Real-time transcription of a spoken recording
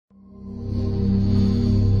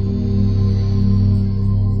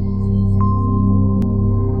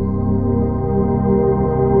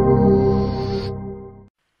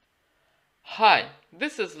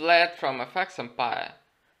is Vlad from FX Empire.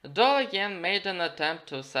 The dollar yen made an attempt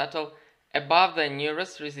to settle above the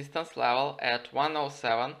nearest resistance level at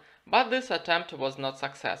 107, but this attempt was not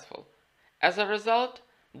successful. As a result,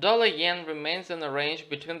 dollar yen remains in a range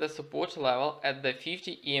between the support level at the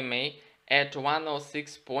 50 EMA at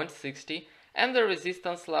 106.60 and the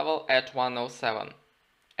resistance level at 107.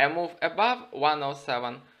 A move above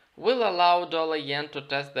 107 will allow dollar yen to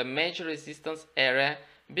test the major resistance area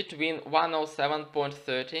between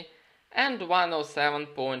 107.30 and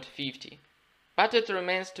 107.50. But it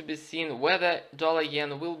remains to be seen whether dollar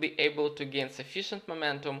yen will be able to gain sufficient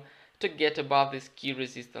momentum to get above this key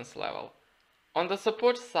resistance level. On the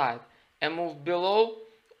support side, a move below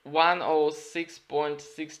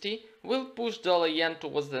 106.60 will push dollar yen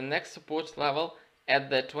towards the next support level at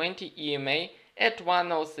the 20 EMA at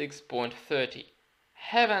 106.30.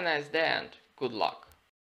 Have a nice day and good luck.